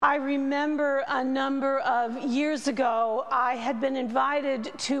I remember a number of years ago, I had been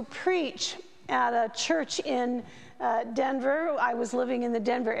invited to preach at a church in Denver. I was living in the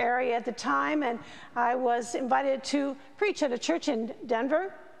Denver area at the time, and I was invited to preach at a church in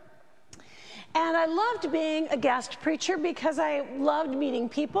Denver. And I loved being a guest preacher because I loved meeting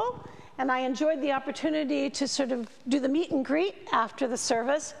people, and I enjoyed the opportunity to sort of do the meet and greet after the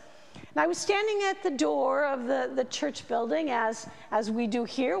service. And I was standing at the door of the church building, as we do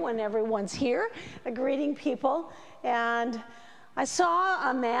here when everyone's here, greeting people. And I saw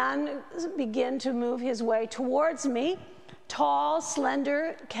a man begin to move his way towards me, tall,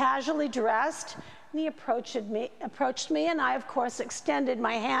 slender, casually dressed. And he approached me, and I, of course, extended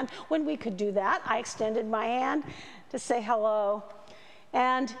my hand. When we could do that, I extended my hand to say hello.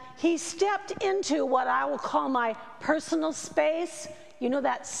 And he stepped into what I will call my personal space. You know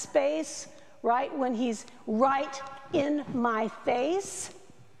that space, right, when he's right in my face?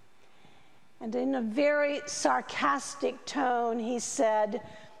 And in a very sarcastic tone, he said,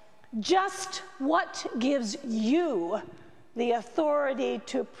 "Just what gives you the authority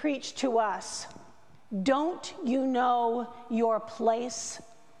to preach to us? Don't you know your place?"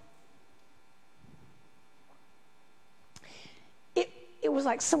 It was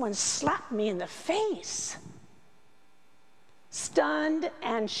like someone slapped me in the face. Stunned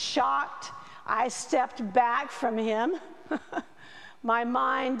and shocked, I stepped back from him, my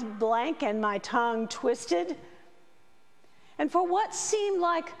mind blank and my tongue twisted. And for what seemed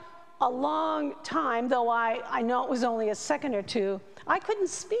like a long time, though I know it was only a second or two, I couldn't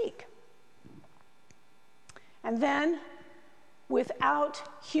speak. And then, without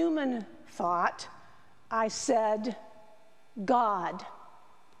human thought, I said, "God,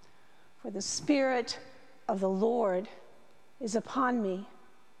 for the Spirit of the Lord is upon me.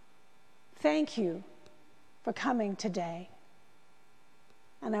 Thank you for coming today."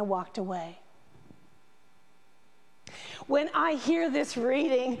 And I walked away. When I hear this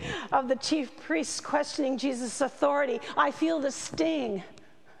reading of the chief priests questioning Jesus' authority, I feel the sting,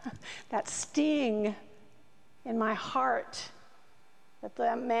 that sting in my heart that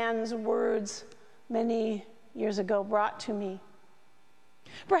that man's words many years ago brought to me.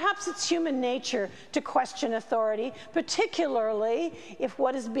 Perhaps it's human nature to question authority, particularly if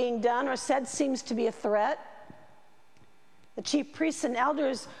what is being done or said seems to be a threat. The chief priests and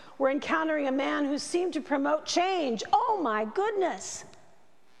elders were encountering a man who seemed to promote change. Oh my goodness!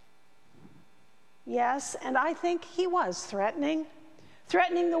 Yes, and I think he was threatening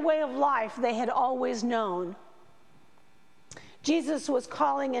the way of life they had always known. Jesus was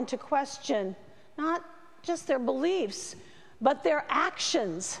calling into question not just their beliefs, but their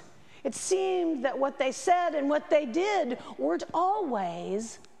actions. It seemed that what they said and what they did weren't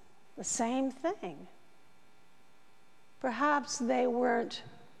always the same thing. Perhaps they weren't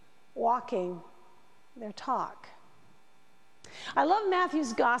walking their talk. I love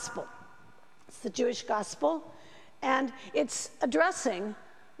Matthew's gospel. It's the Jewish gospel, and it's addressing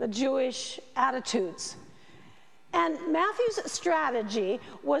the Jewish attitudes. And Matthew's strategy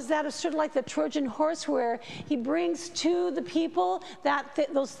was that of sort of like the Trojan horse, where he brings to the people that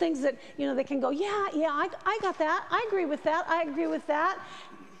those things that, they can go, yeah, I got that. I agree with that. I agree with that.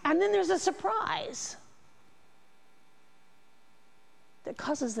 And then there's a surprise that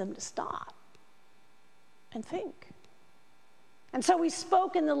causes them to stop and think. And so he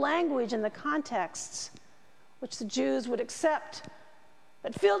spoke in the language and the contexts which the Jews would accept,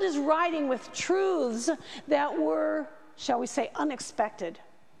 but filled his writing with truths that were, shall we say, unexpected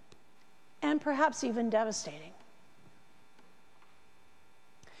and perhaps even devastating.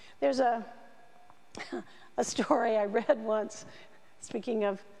 There's a story I read once, speaking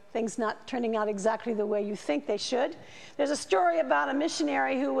of things not turning out exactly the way you think they should. There's a story about a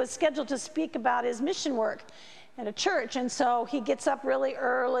missionary who was scheduled to speak about his mission work at a church, and so he gets up really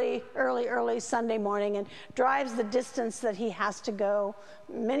early Sunday morning and drives the distance that he has to go,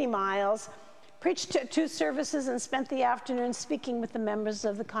 many miles, preached 2 services and spent the afternoon speaking with the members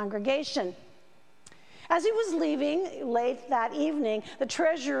of the congregation. As he was leaving late that evening, the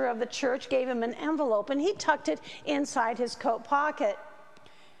treasurer of the church gave him an envelope, and he tucked it inside his coat pocket.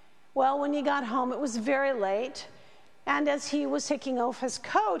 Well, when he got home, it was very late, and as he was taking off his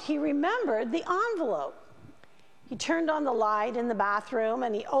coat, he remembered the envelope. He turned on the light in the bathroom,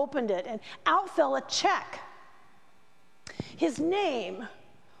 and he opened it, and out fell a check. His name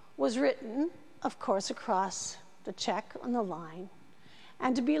was written, of course, across the check on the line,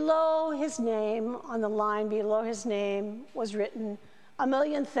 and below his name, on the line below his name, was written, "A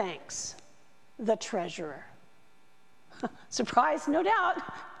million thanks, the treasurer." Surprise, no doubt.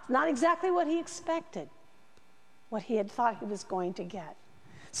 Not exactly what he expected, what he had thought he was going to get.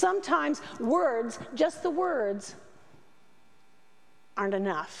 Sometimes words, just the words, aren't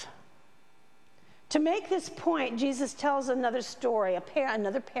enough. To make this point, Jesus tells another story,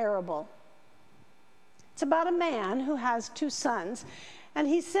 another parable. It's about a man who has 2 sons, and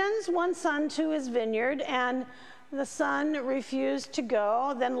he sends one son to his vineyard, and the son refused to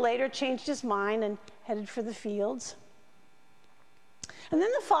go, then later changed his mind and headed for the fields. And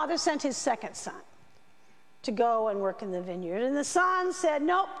then the father sent his second son to go and work in the vineyard. And the son said,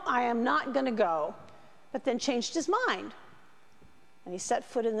 "Nope, I am not going to go," but then changed his mind. And he set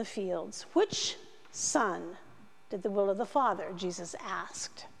foot in the fields. Which son did the will of the father? Jesus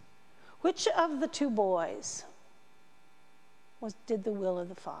asked. Which of the 2 boys did the will of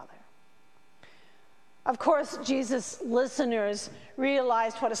the father? Of course, Jesus' listeners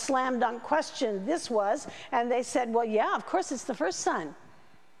realized what a slam dunk question this was, and they said, "Well, yeah, of course it's the first son."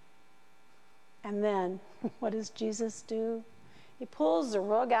 And then, what does Jesus do? He pulls the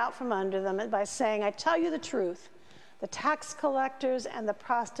rug out from under them by saying, "I tell you the truth, the tax collectors and the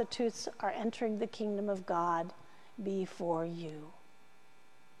prostitutes are entering the kingdom of God before you."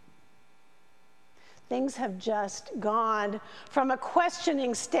 Things have just gone from a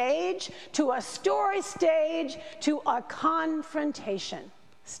questioning stage to a story stage to a confrontation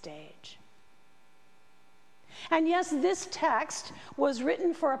stage. And yes, this text was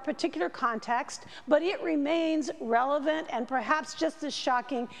written for a particular context, but it remains relevant and perhaps just as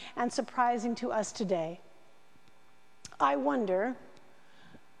shocking and surprising to us today. I wonder,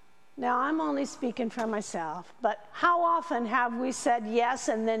 now I'm only speaking for myself, but how often have we said yes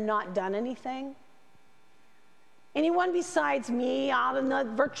and then not done anything? Anyone besides me out in the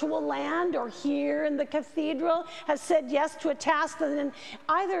virtual land or here in the cathedral has said yes to a task and then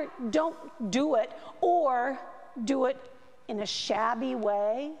either don't do it or do it in a shabby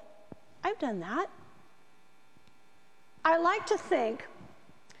way? I've done that. I like to think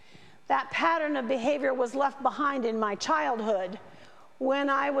that pattern of behavior was left behind in my childhood when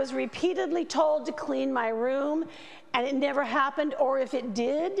I was repeatedly told to clean my room and it never happened, or if it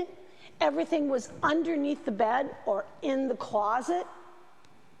did, everything was underneath the bed or in the closet.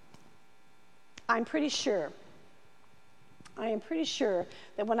 I am pretty sure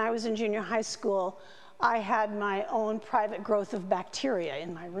that when I was in junior high school, I had my own private growth of bacteria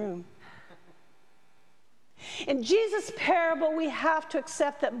in my room. In Jesus' parable, we have to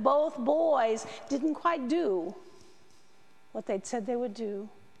accept that both boys didn't quite do what they'd said they would do.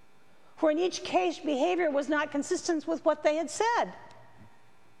 For in each case, behavior was not consistent with what they had said.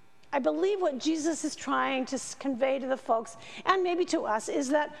 I believe what Jesus is trying to convey to the folks, and maybe to us, is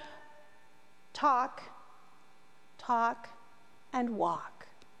that talk, and walk.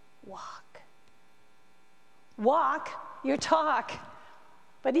 Walk your talk.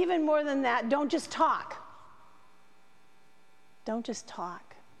 But even more than that, don't just talk. Don't just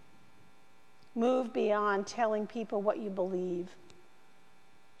talk. Move beyond telling people what you believe.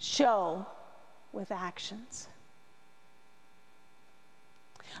 Show with actions.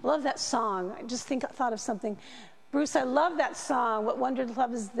 I love that song. I just thought of something. Bruce, I love that song. What wondered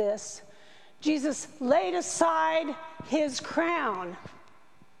love is this. Jesus laid aside his crown.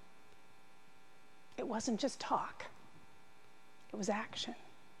 It wasn't just talk. It was action.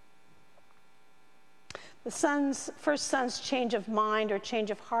 The first son's change of mind or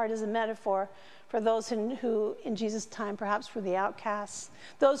change of heart is a metaphor for those who in Jesus' time perhaps were the outcasts,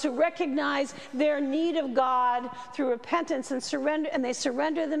 those who recognize their need of God through repentance and surrender, and they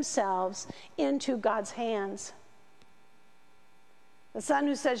surrender themselves into God's hands. The son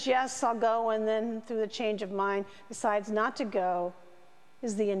who says, "Yes, I'll go," and then through the change of mind decides not to go,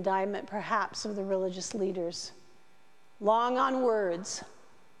 is the indictment perhaps of the religious leaders. Long on words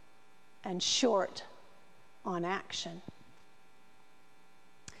and short on action.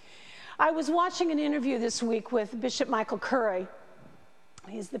 I was watching an interview this week with Bishop Michael Curry.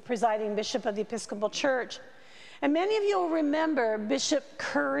 He's the presiding bishop of the Episcopal Church. And many of you will remember Bishop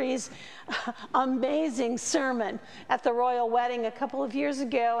Curry's amazing sermon at the royal wedding a couple of years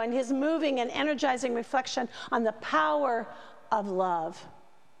ago, and his moving and energizing reflection on the power of love.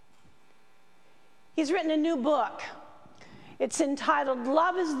 He's written a new book. It's entitled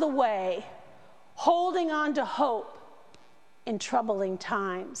 "Love is the Way, Holding on to Hope in Troubling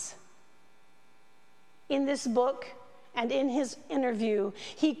Times." In this book and in his interview,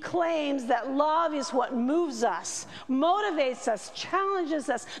 he claims that love is what moves us, motivates us, challenges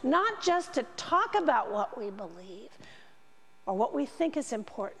us, not just to talk about what we believe or what we think is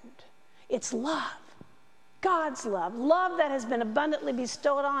important. It's love, God's love, love that has been abundantly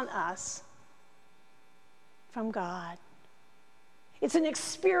bestowed on us from God. It's an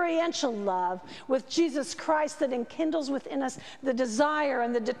experiential love with Jesus Christ that enkindles within us the desire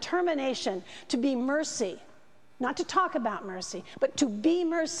and the determination to be mercy. Not to talk about mercy, but to be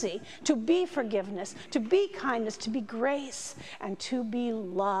mercy, to be forgiveness, to be kindness, to be grace, and to be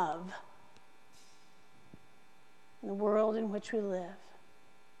love in the world in which we live.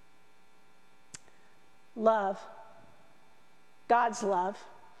 Love, God's love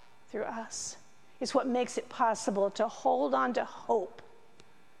through us, is what makes it possible to hold on to hope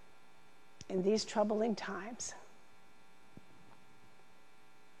in these troubling times.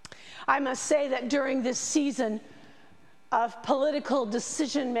 I must say that during this season of political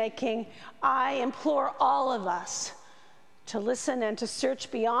decision-making, I implore all of us to listen and to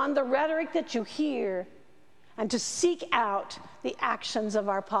search beyond the rhetoric that you hear and to seek out the actions of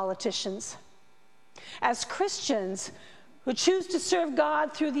our politicians. As Christians who choose to serve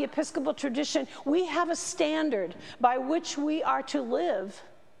God through the Episcopal tradition, we have a standard by which we are to live.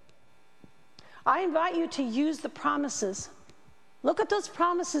 I invite you to use the promises. Look at those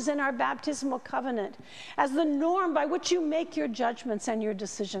promises in our baptismal covenant as the norm by which you make your judgments and your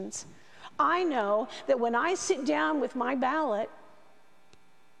decisions. I know that when I sit down with my ballot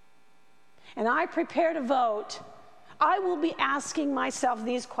and I prepare to vote, I will be asking myself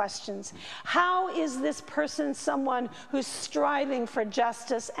these questions. How is this person someone who's striving for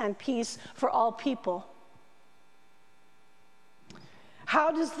justice and peace for all people? How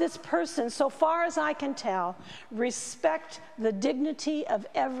does this person, so far as I can tell, respect the dignity of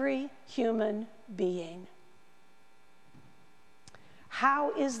every human being?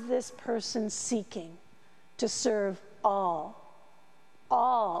 How is this person seeking to serve all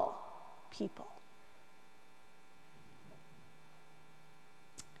people?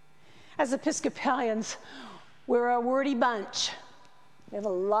 As Episcopalians, we're a wordy bunch. We have a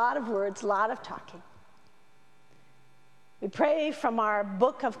lot of words, a lot of talking. We pray from our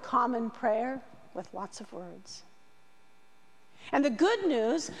Book of Common Prayer with lots of words. And the good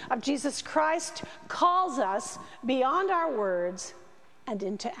news of Jesus Christ calls us beyond our words and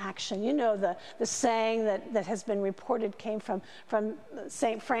into action. You know the saying that has been reported came from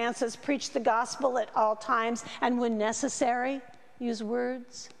St. Francis, preach the gospel at all times, and when necessary, use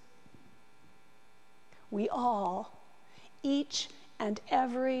words. We all, each and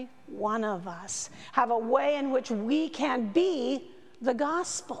every one of us, have a way in which we can be the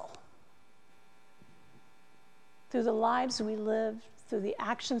gospel. Through the lives we live, through the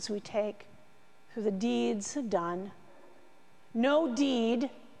actions we take, through the deeds done. No deed,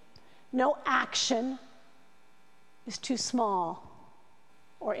 no action is too small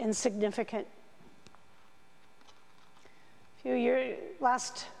or insignificant.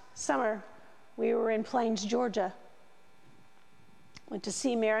 Last summer, we were in Plains, Georgia. Went to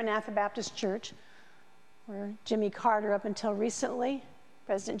see Maranatha Baptist Church, where Jimmy Carter, up until recently,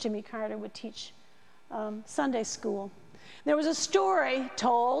 President Jimmy Carter would teach Sunday school. There was a story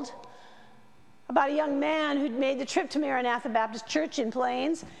told about a young man who'd made the trip to Maranatha Baptist Church in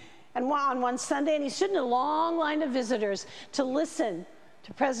Plains and on one Sunday, and he stood in a long line of visitors to listen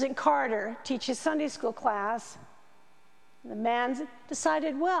to President Carter teach his Sunday school class. And the man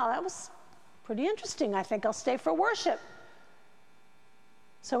decided, well, that was pretty interesting. I think I'll stay for worship.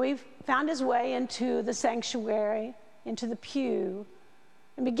 So he found his way into the sanctuary, into the pew,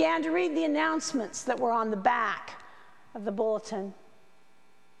 and began to read the announcements that were on the back of the bulletin.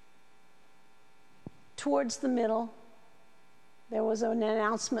 Towards the middle, there was an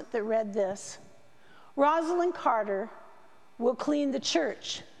announcement that read this: Rosalind Carter will clean the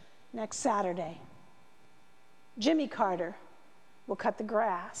church next Saturday. Jimmy Carter will cut the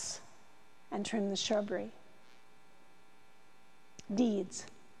grass and trim the shrubbery. Deeds.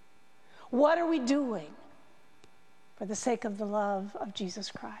 What are we doing for the sake of the love of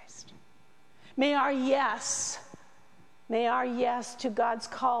Jesus Christ? May our yes to God's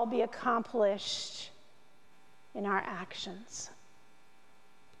call be accomplished in our actions.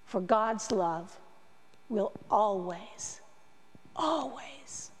 For God's love will always,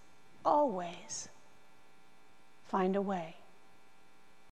 always, always find a way